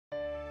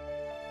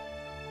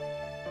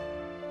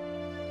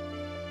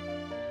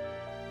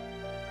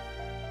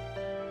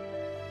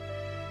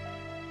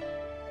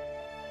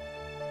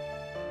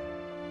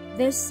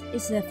This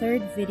is the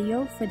third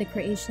video for the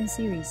creation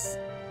series.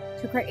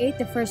 To create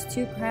the first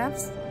two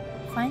crafts,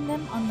 find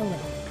them on the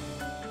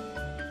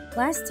link.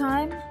 Last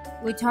time,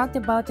 we talked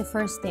about the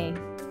first day,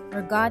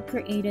 where God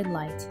created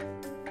light.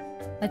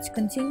 Let's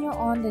continue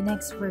on the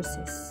next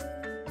verses.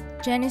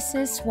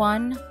 Genesis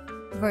 1,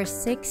 verse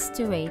 6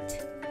 to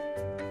 8.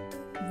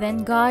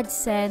 Then God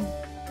said,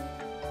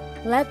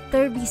 "Let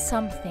there be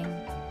something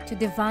to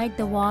divide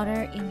the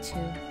water into."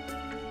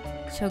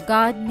 So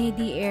God made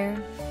the air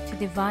to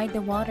divide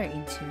the water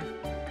into.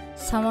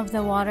 Some of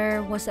the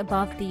water was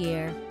above the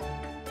air,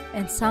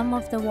 and some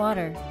of the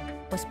water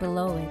was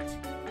below it.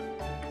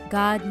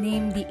 God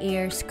named the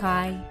air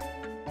sky.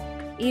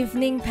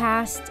 Evening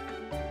passed,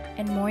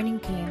 and morning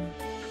came.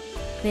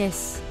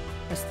 This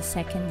was the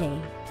second day.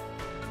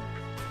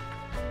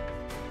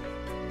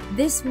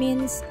 This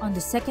means on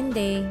the second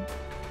day,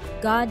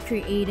 God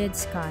created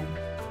sky.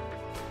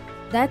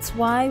 That's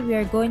why we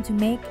are going to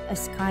make a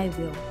sky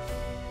wheel.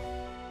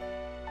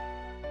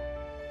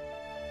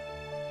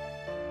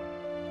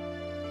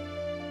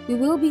 We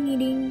will be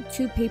needing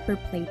 2 paper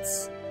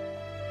plates,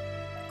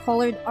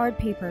 colored art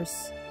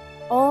papers,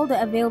 all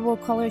the available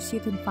colors you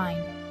can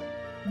find,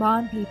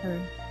 bond paper,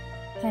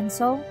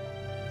 pencil,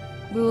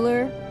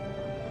 ruler,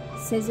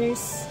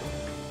 scissors,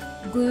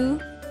 glue,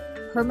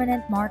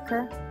 permanent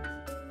marker,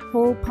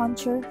 hole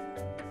puncher,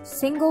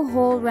 single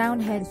hole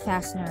round head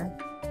fastener,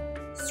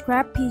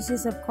 scrap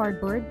pieces of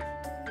cardboard,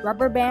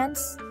 rubber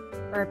bands,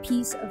 or a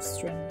piece of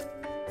string.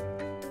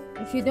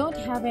 If you don't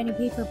have any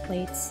paper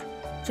plates,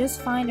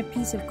 just find a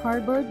piece of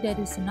cardboard that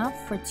is enough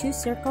for 2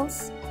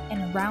 circles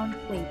and a round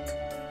plate.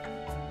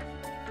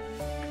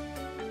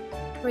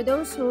 For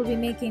those who will be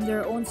making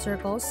their own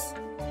circles,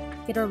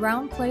 get a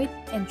round plate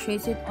and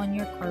trace it on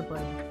your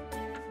cardboard.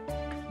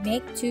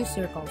 Make 2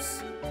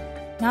 circles.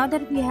 Now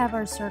that we have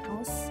our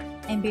circles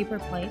and paper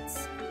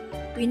plates,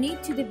 we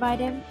need to divide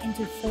them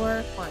into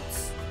 4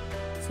 parts.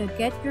 So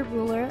get your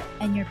ruler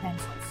and your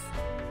pencils.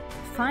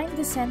 Find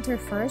the center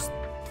first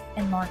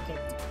and mark it.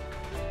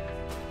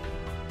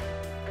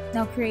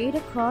 Now create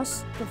a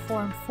cross to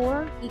form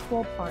 4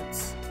 equal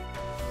parts.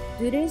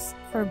 Do this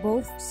for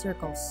both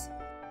circles.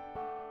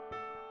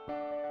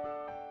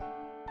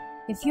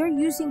 If you're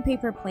using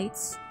paper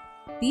plates,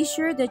 be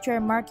sure that you're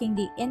marking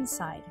the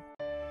inside.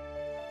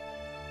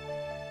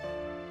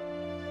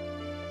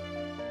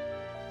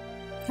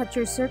 Cut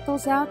your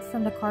circles out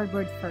from the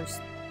cardboard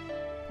first.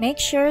 Make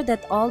sure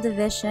that all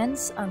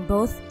divisions on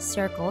both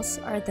circles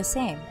are the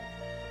same.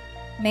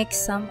 Make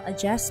some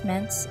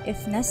adjustments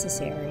if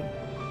necessary.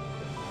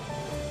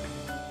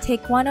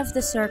 Take one of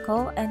the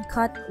circle and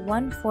cut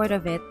 1/4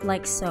 of it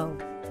like so.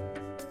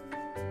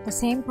 The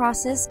same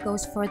process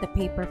goes for the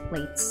paper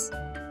plates.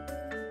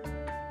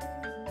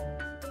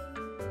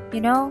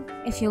 You know,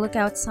 if you look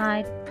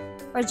outside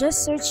or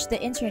just search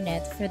the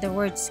internet for the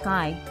word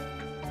sky,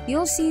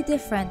 you'll see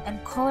different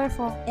and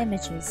colorful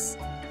images.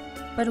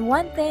 But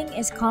one thing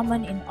is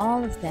common in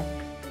all of them.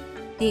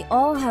 They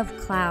all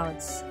have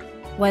clouds,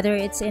 whether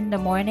it's in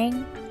the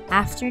morning,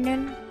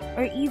 afternoon,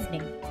 or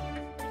evening.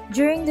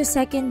 During the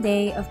second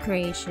day of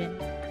creation,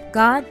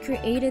 God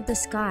created the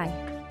sky.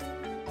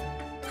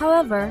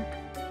 However,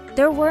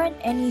 there weren't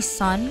any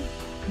sun,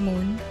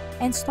 moon,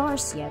 and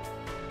stars yet.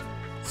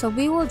 So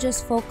we will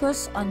just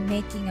focus on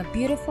making a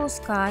beautiful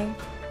sky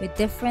with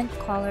different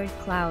colored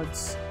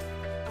clouds.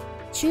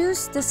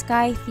 Choose the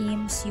sky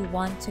themes you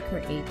want to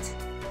create.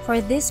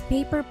 For this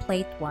paper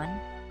plate one,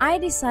 I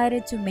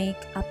decided to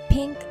make a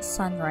pink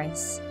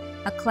sunrise,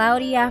 a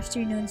cloudy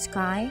afternoon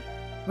sky,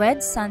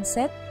 red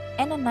sunset,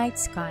 and a night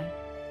sky.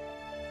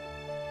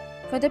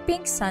 For the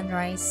pink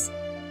sunrise,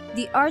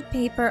 the art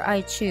paper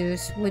I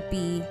choose would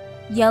be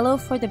yellow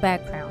for the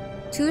background,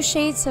 2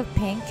 shades of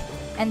pink,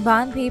 and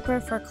bond paper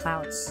for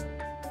clouds.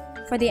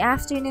 For the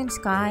afternoon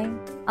sky,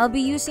 I'll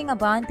be using a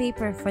bond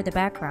paper for the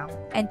background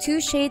and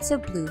 2 shades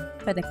of blue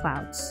for the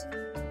clouds.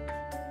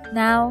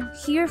 Now,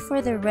 here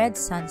for the red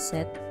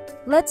sunset,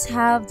 let's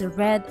have the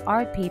red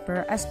art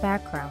paper as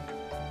background,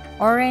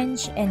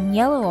 orange and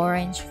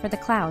yellow-orange for the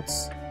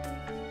clouds.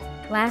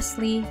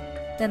 Lastly,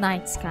 the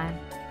night sky.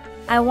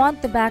 I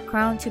want the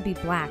background to be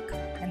black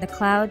and the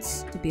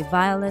clouds to be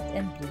violet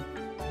and blue.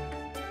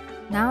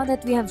 Now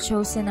that we have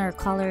chosen our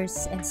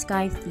colors and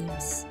sky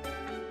themes,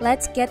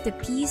 let's get the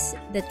piece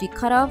that we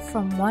cut off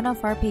from one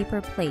of our paper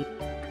plate.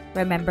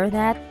 Remember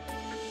that?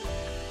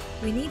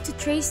 We need to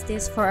trace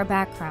this for our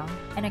background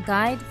and a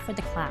guide for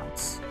the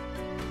clouds.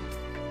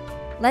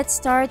 Let's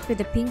start with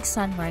the pink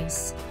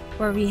sunrise,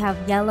 where we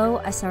have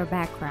yellow as our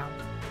background.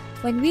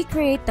 When we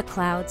create the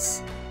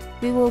clouds,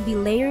 we will be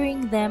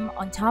layering them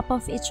on top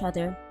of each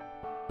other,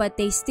 but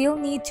they still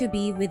need to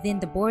be within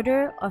the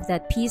border of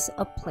that piece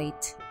of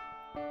plate.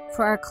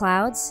 For our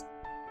clouds,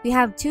 we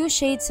have 2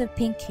 shades of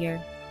pink here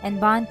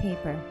and bond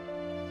paper,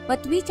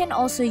 but we can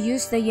also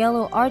use the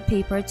yellow art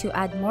paper to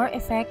add more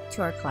effect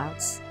to our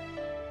clouds.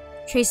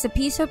 Trace a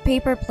piece of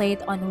paper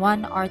plate on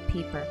one art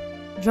paper.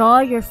 Draw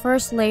your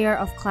first layer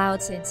of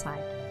clouds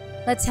inside.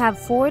 Let's have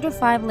 4 to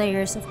 5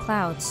 layers of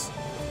clouds.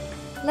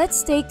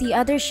 Let's take the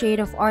other shade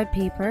of art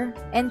paper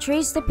and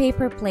trace the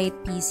paper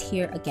plate piece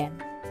here again.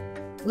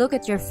 Look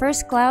at your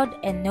first cloud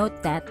and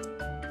note that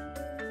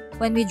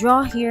when we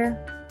draw here,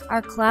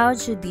 our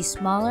cloud should be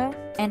smaller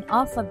and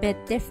of a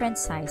bit different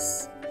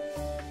size.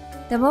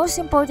 The most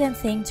important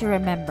thing to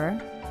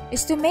remember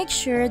is to make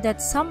sure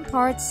that some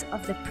parts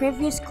of the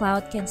previous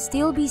cloud can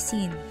still be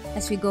seen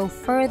as we go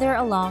further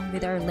along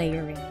with our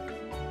layering.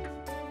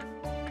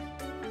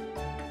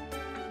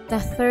 The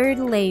third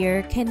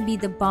layer can be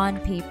the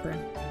bond paper.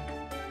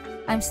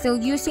 I'm still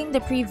using the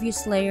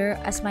previous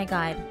layer as my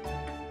guide,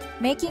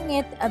 making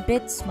it a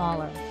bit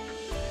smaller.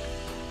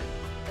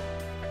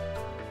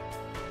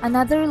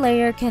 Another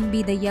layer can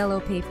be the yellow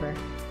paper.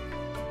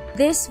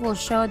 This will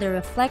show the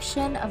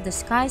reflection of the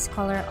sky's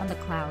color on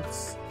the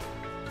clouds.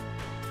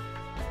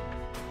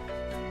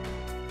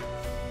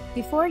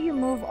 Before you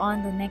move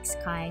on the next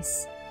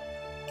skies,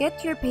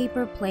 get your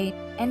paper plate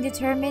and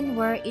determine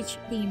where each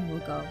theme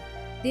will go.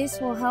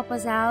 This will help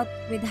us out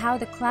with how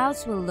the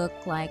clouds will look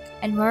like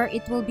and where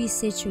it will be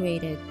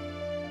situated.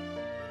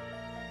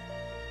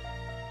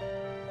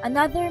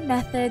 Another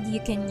method you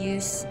can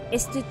use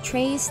is to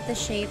trace the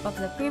shape of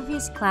the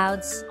previous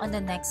clouds on the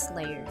next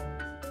layer.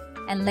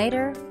 And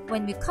later,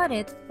 when we cut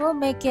it, we'll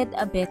make it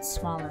a bit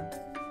smaller.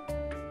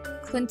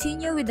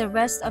 Continue with the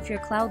rest of your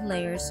cloud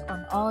layers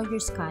on all your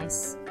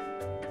skies.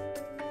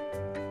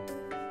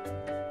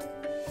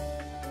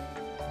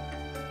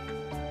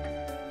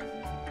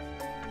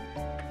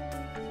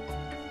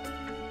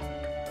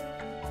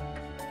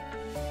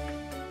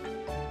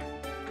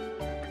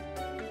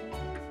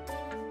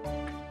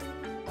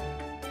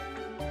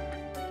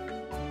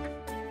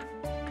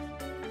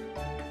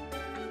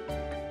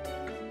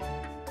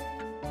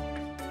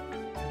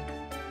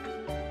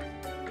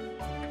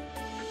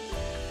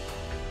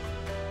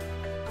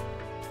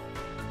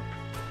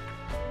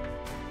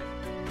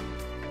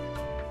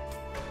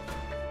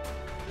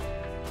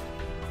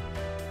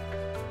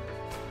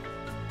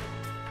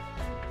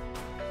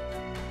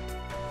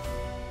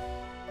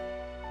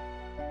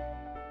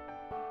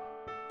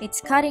 It's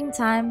cutting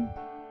time.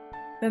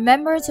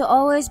 Remember to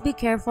always be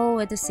careful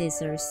with the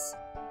scissors.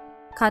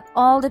 Cut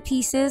all the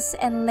pieces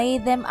and lay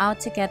them out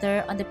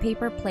together on the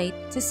paper plate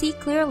to see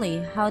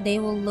clearly how they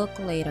will look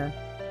later.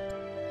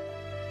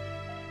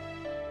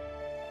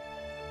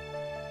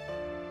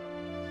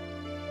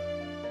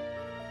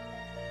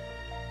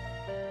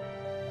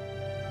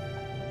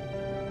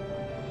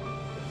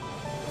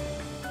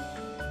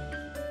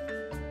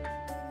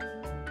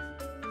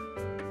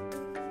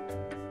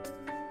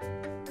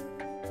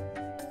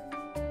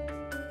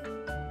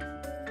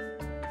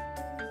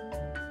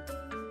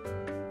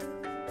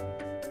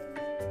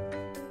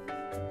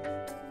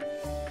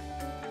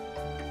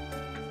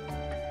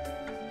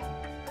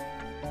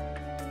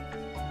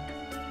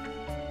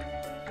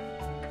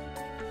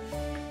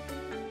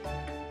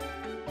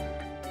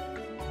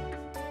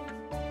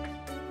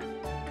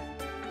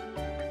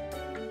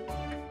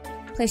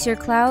 Place your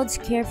clouds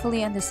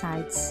carefully on the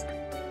sides.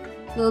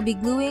 We'll be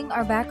gluing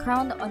our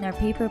background on our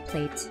paper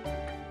plate.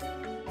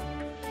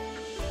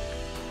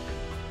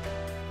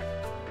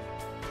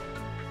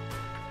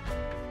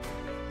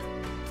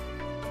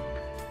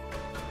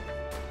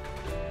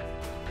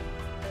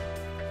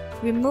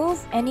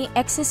 Remove any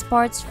excess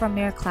parts from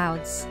your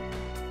clouds.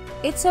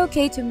 It's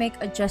okay to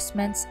make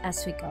adjustments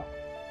as we go,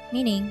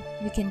 meaning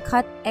we can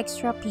cut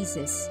extra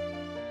pieces.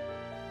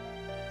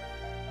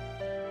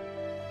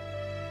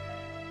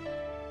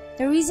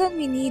 The reason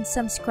we need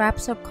some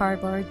scraps of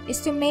cardboard is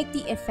to make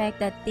the effect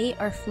that they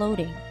are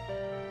floating.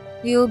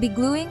 We will be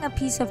gluing a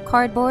piece of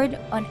cardboard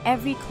on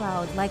every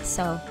cloud like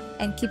so,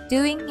 and keep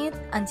doing it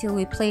until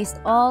we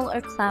placed all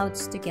our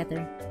clouds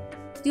together.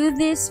 Do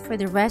this for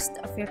the rest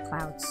of your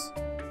clouds.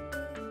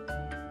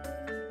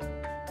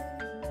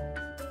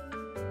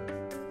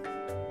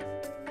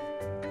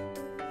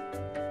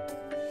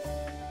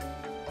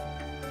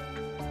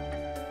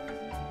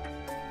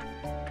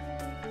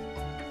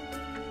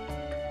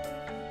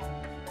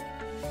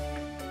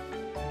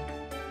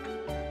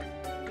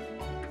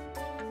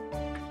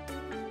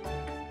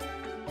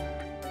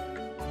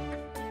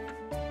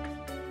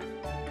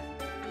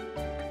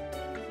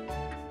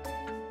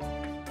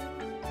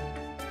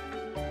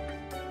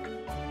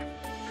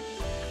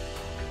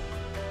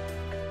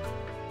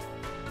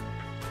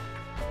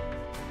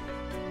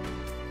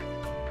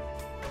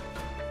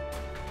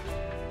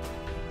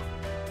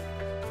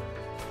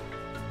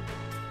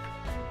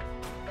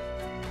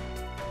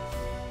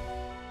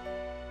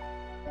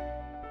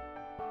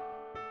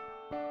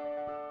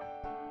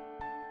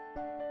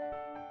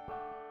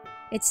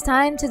 It's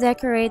time to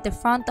decorate the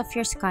front of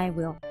your sky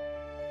wheel.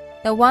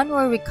 The one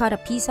where we cut a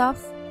piece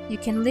off, you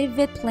can leave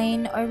it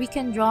plain or we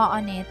can draw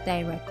on it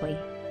directly.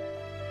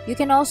 You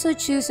can also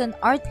choose an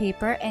art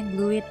paper and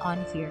glue it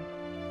on here.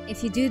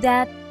 If you do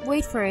that,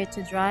 wait for it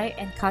to dry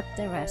and cut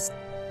the rest.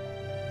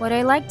 What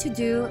I like to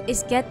do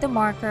is get the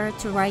marker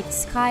to write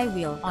sky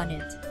wheel on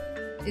it.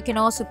 You can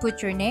also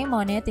put your name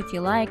on it if you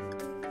like.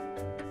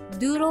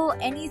 Doodle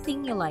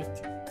anything you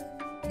like.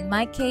 In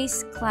my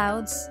case,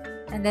 clouds,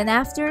 and then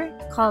after,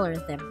 color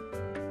them.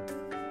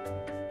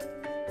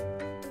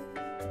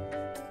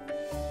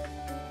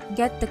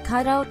 get the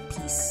cutout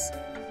piece.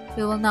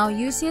 We will now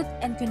use it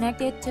and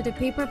connect it to the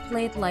paper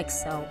plate like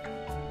so.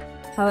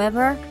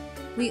 However,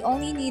 we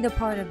only need a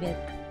part of it.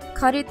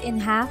 Cut it in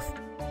half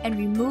and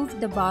remove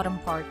the bottom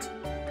part.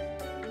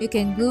 You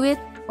can glue it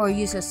or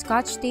use a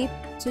scotch tape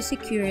to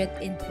secure it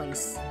in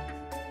place.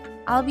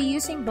 I'll be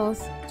using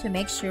both to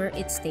make sure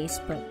it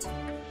stays put.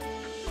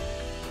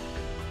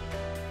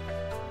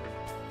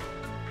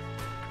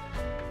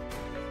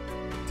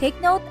 Take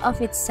note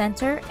of its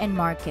center and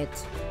mark it.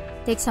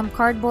 Take some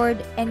cardboard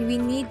and we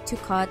need to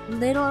cut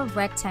little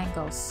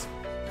rectangles.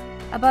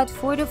 About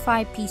 4 to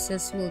 5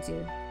 pieces will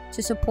do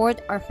to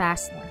support our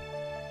fastener.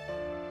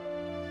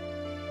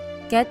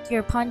 Get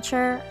your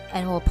puncher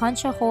and we'll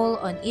punch a hole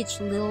on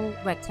each little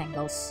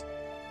rectangles.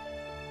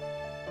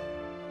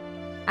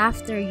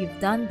 After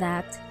you've done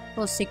that,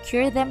 we'll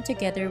secure them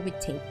together with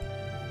tape.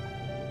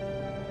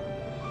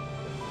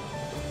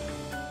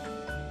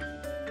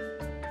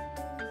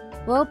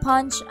 We'll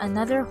punch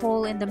another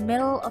hole in the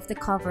middle of the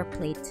cover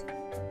plate.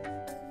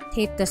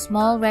 Tape the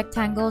small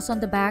rectangles on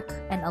the back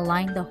and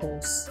align the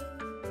holes.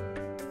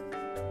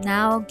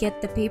 Now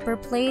get the paper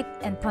plate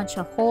and punch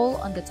a hole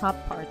on the top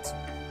part.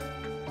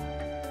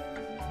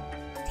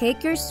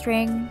 Take your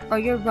string or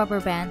your rubber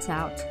bands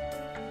out.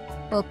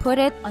 We'll put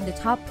it on the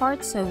top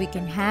part so we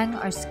can hang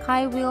our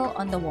sky wheel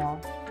on the wall.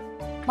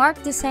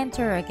 Mark the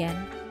center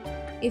again.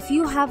 If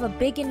you have a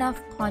big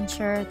enough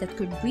puncher that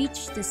could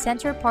reach the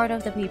center part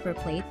of the paper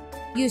plate,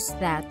 use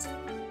that.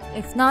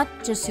 If not,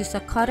 just use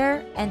a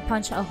cutter and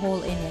punch a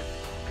hole in it.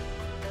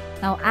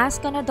 Now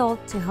ask an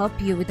adult to help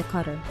you with the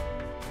cutter.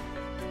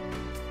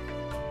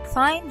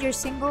 Find your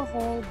single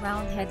hole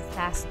round head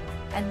fastener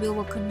and we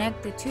will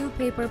connect the two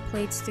paper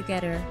plates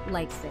together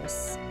like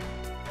this.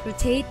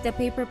 Rotate the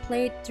paper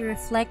plate to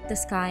reflect the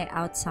sky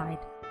outside.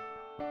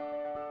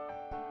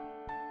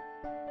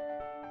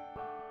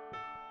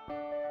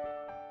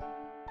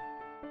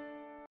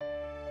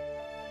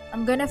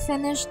 I'm gonna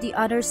finish the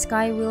other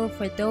sky wheel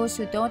for those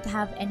who don't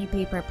have any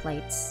paper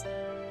plates.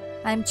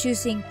 I'm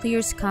choosing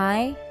clear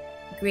sky,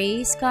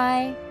 gray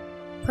sky,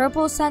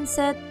 purple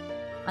sunset,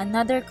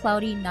 another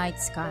cloudy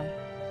night sky.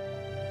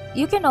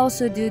 You can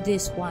also do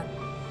this one.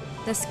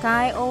 The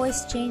sky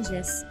always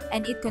changes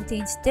and it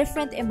contains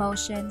different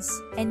emotions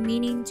and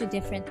meaning to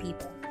different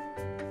people.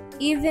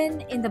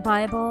 Even in the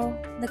Bible,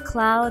 the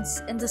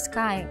clouds and the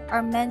sky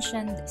are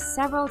mentioned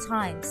several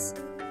times.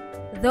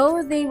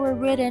 Though they were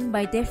written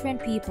by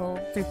different people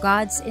through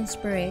God's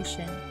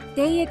inspiration,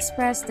 they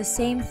express the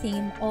same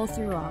theme all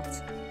throughout,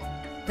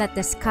 that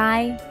the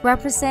sky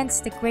represents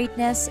the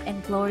greatness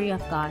and glory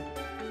of God.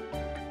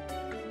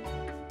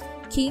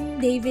 King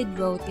David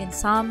wrote in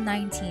Psalm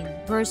 19,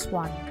 verse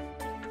 1,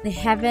 "The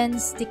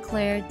heavens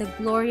declare the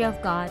glory of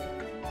God,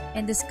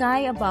 and the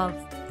sky above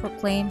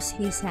proclaims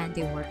His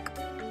handiwork."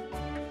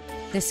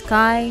 The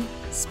sky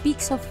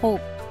speaks of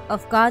hope,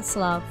 of God's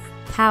love,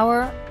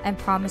 power, and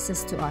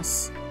promises to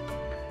us.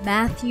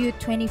 Matthew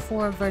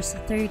 24, verse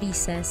 30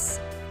 says,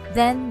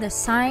 "Then the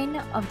sign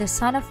of the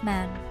Son of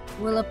Man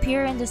will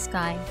appear in the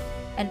sky,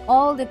 and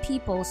all the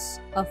peoples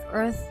of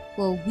earth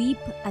will weep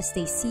as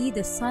they see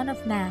the Son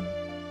of Man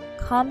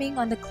coming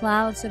on the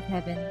clouds of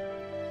heaven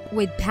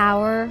with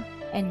power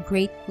and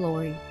great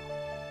glory."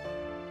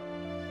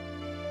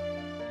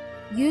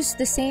 Use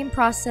the same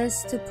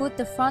process to put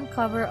the front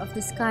cover of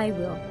the sky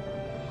wheel.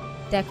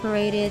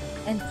 Decorate it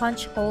and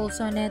punch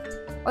holes on it,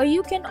 or you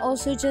can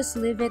also just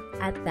leave it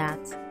at that.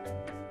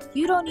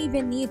 You don't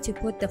even need to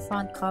put the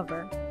front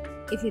cover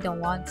if you don't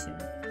want to.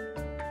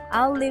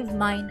 I'll leave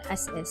mine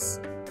as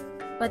is,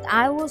 but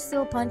I will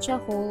still punch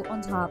a hole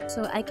on top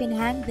so I can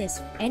hang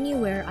this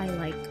anywhere I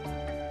like.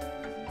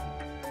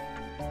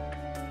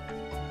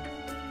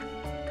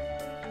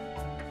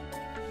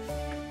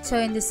 So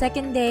in the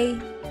second day,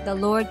 the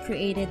Lord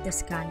created the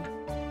sky.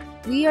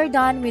 We are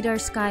done with our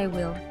sky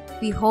wheel.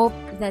 We hope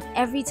that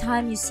every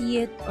time you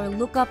see it or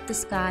look up the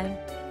sky,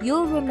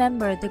 you'll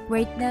remember the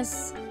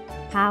greatness,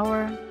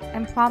 power,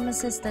 and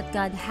promises that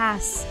God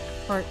has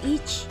for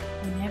each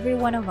and every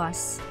one of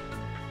us.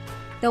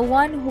 The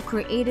one who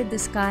created the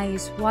sky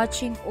is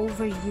watching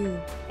over you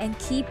and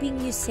keeping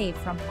you safe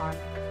from harm.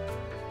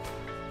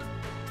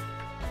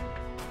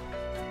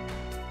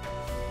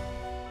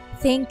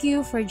 Thank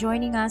you for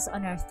joining us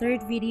on our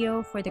third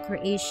video for the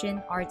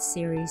Creation Art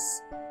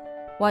Series.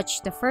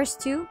 Watch the first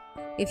two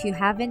if you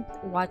haven't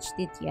watched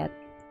it yet.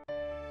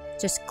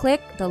 Just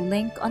click the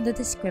link on the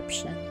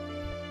description.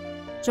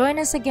 Join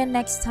us again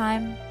next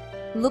time.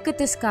 Look at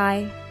the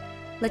sky.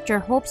 Let your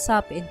hopes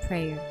up in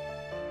prayer.